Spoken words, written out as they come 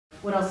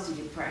What else did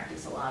you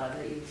practice a lot of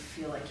that you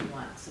feel like you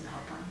want some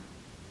help on?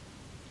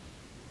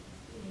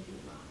 Maybe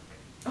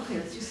Bach. Okay,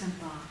 let's do some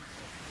Bach.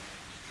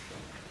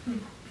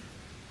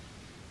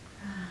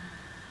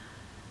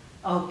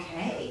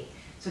 Okay,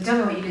 so tell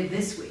me what you did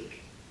this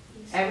week.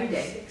 Every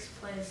day. 6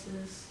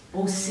 places.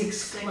 Oh,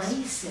 6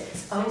 places.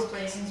 6 Okay.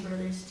 places where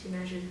there's 2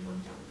 measures and 1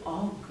 downbeat.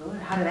 Oh,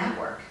 good. How did that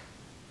work?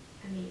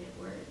 I mean, it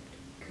worked.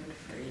 Good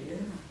for you.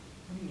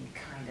 What do you mean,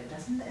 kind of?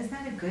 Isn't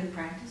that a good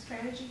practice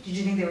strategy? Did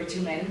you think there were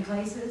too many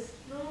places?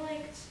 No,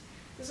 like,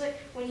 it's like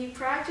when you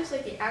practice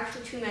like the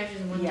actual 2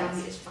 measures and 1 Yes.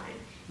 downbeat is fine.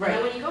 Right. And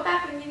then when you go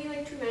back and give you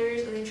like 2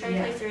 measures and then try to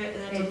play through it,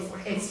 and then it doesn't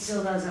work. It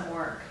still doesn't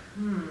work.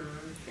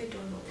 I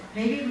don't know why.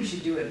 Maybe we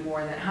should do it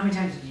more than, how many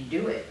times did you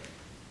do it?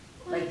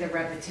 Like the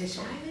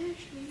repetition?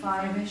 5-ish, maybe.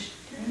 5-ish?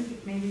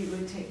 Maybe it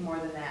would take more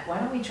than that. Why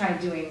don't we try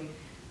doing,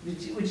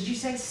 did you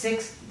say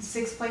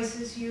six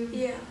places you?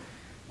 Yeah.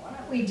 Why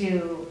don't we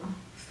do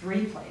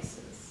 3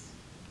 places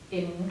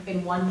in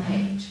 1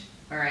 page,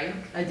 all right,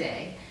 a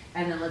day,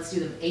 and then let's do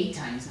them 8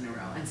 times in a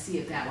row and see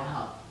if that will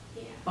help.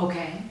 Yeah.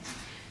 Okay?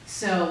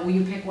 So will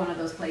you pick one of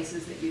those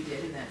places that you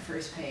did in that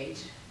first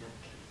page?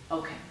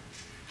 Okay.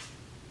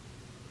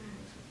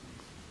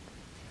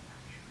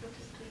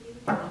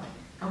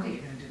 Okay,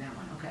 you're going to do that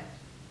one, okay.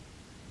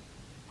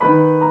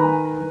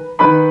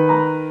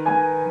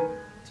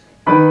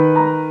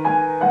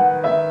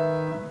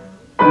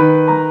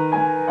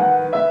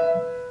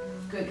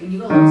 Good, can you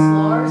go a little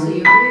slower so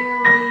you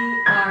really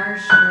are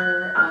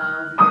sure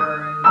of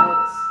your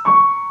notes?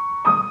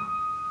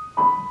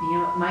 You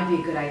know, it might be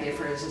a good idea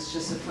for us is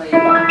just to play a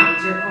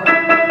major chord.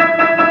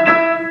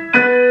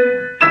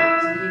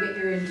 So you get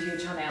into your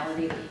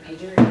tonality of E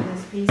major in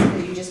this piece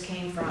because you just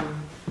came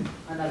from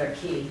another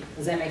key.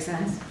 Does that make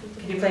sense?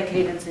 Can you play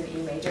cadence in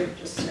E major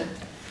just to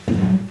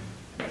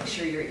make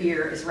sure your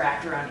ear is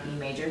wrapped around E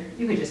major?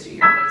 You could just do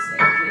your basic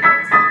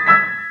cadence.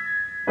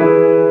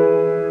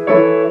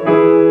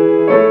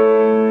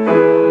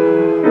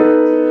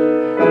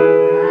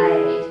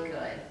 Right,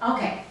 good.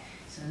 Okay,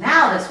 so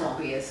now this won't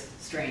be as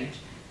strange.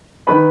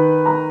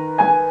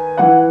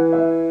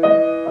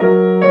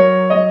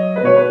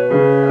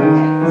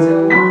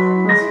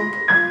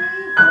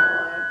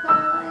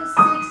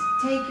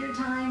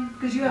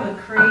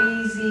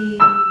 Crazy,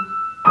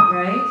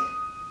 right?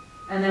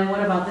 And then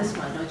what about this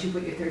one? Don't you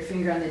put your 3rd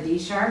finger on the D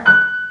sharp?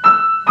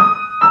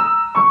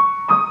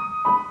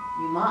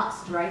 You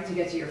must, right? To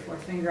get to your 4th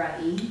finger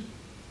on E?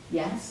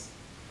 Yes?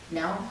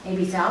 No?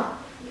 Maybe so?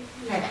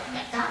 Yeah,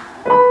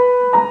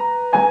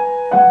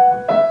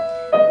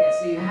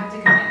 so you have to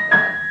connect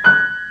that.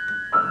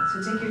 So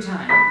take your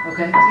time,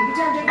 okay? Take your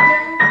time, take your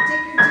time,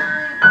 take your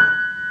time.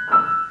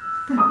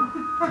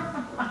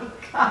 Oh my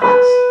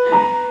gosh.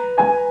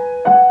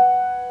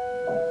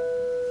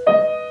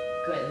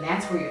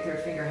 Where your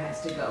 3rd finger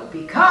has to go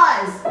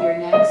because your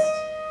next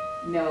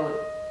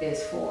note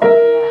is 4.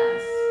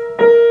 Yes.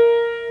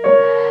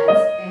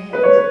 That's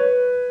it.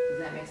 Does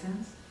that make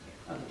sense?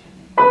 Okay, try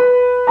that.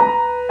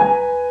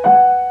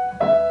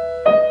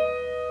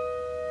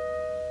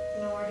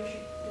 No, where did you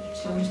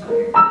So just go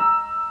here. Do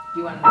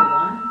you want to do 1?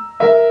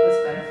 What's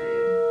better for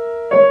you?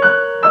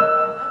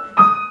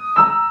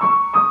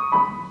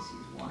 Just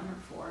use 1 or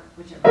 4,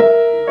 whichever you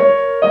like.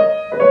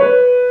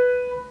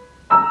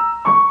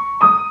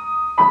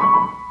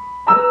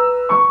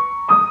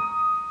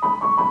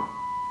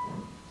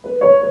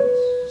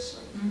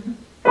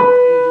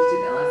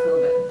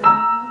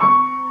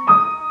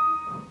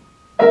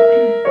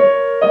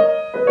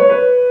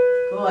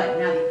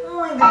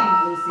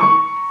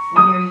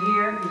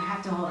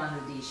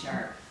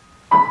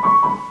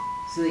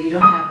 So that you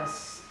don't have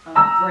a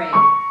break.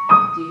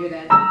 Do you hear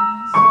that?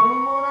 So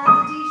hold on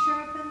to D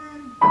sharp and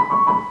then.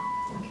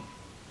 Okay.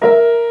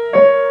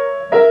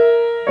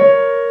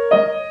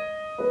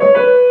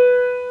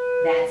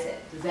 That's it.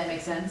 Does that make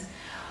sense?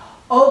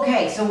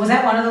 Okay, so was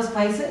that one of those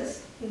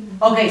places?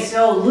 Okay,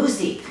 so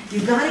Lucy,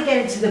 you've got to get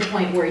it to the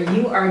point where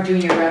you are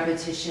doing your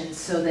repetitions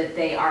so that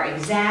they are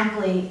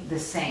exactly the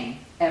same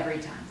every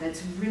time.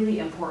 That's really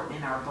important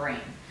in our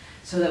brain,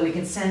 so that we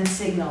can send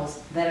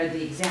signals that are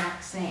the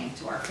exact same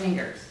to our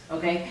fingers,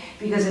 okay?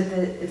 Because if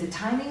the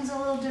timing's a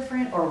little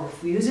different, or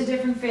if we use a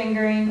different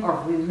fingering, or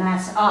if we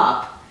mess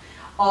up,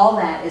 all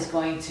that is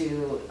going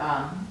to,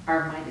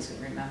 our mind is going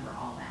to remember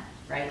all that,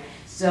 right?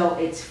 So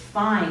it's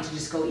fine to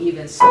just go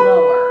even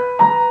slower,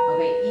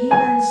 okay?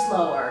 Even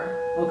slower,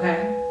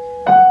 okay?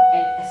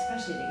 And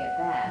especially to get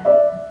that,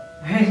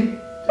 right?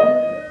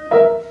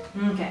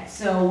 Okay,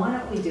 so why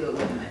don't we do it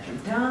with the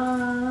metronome?